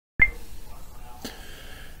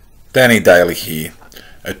Danny Daly here.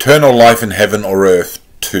 Eternal life in heaven or earth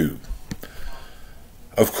 2.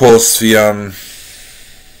 Of course,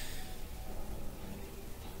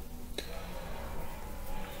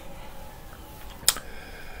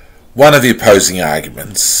 one of the opposing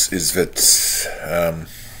arguments is that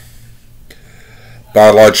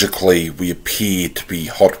biologically we appear to be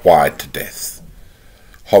hot-wired to death,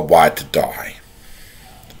 hot-wired to die.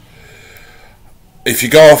 If you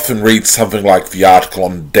go off and read something like the article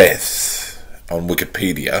on death on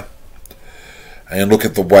Wikipedia and look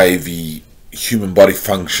at the way the human body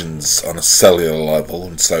functions on a cellular level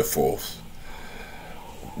and so forth,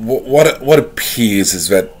 what appears is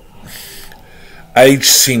that age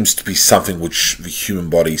seems to be something which the human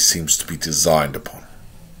body seems to be designed upon.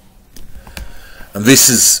 And this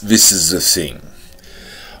is the thing.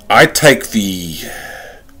 I take the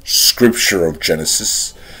scripture of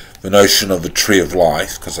Genesis, the notion of the tree of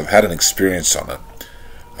life, because I've had an experience on it.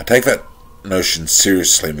 I take that notion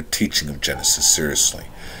seriously, and the teaching of Genesis seriously,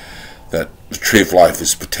 that the tree of life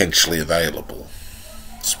is potentially available,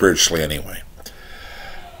 spiritually anyway.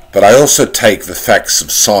 But I also take the facts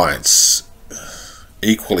of science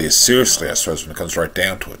equally as seriously, I suppose, when it comes right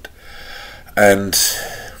down to it. And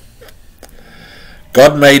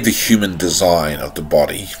God made the human design of the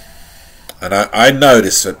body, and I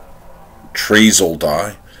notice that trees all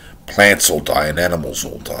die, plants all die, and animals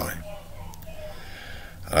all die.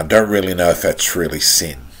 And I don't really know if that's really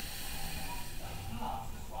sin.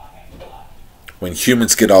 When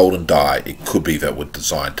humans get old and die, it could be that we're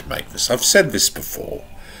designed to make this. I've said this before.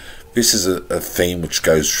 This is a theme which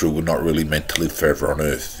goes through "We're not really meant to live forever on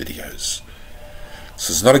earth" videos.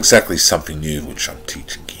 So it's not exactly something new which I'm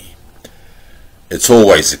teaching here. It's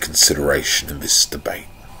always a consideration in this debate.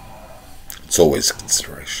 It's always a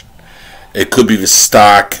consideration. It could be the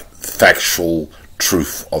stark, factual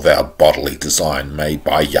truth of our bodily design made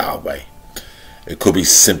by Yahweh. It could be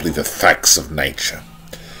simply the facts of nature.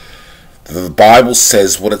 The Bible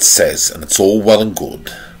says what it says, and it's all well and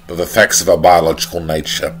good, but the facts of our biological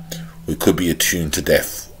nature, we could be attuned to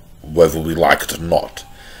death, whether we like it or not,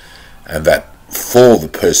 and that for the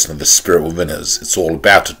person of the Spirit within us, it's all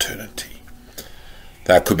about eternity.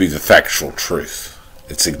 That could be the factual truth.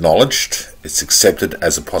 It's acknowledged, it's accepted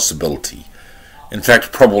as a possibility. In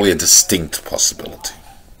fact, probably a distinct possibility.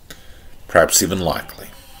 Perhaps even likely.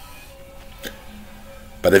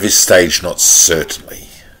 But at this stage, not certainly.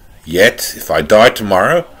 Yet, if I die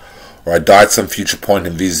tomorrow, or I die at some future point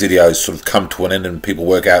and these videos sort of come to an end and people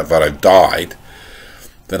work out that I've died,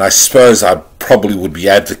 then I suppose I probably would be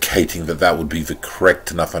advocating that that would be the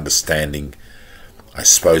correct enough understanding, I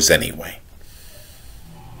suppose anyway.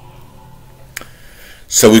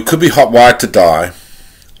 So we could be hot-wired to die.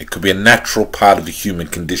 It could be a natural part of the human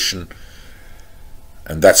condition,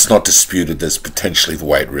 and that's not disputed as potentially the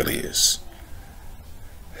way it really is.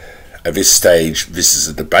 At this stage, this is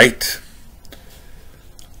a debate.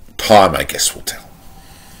 Time, I guess, will tell.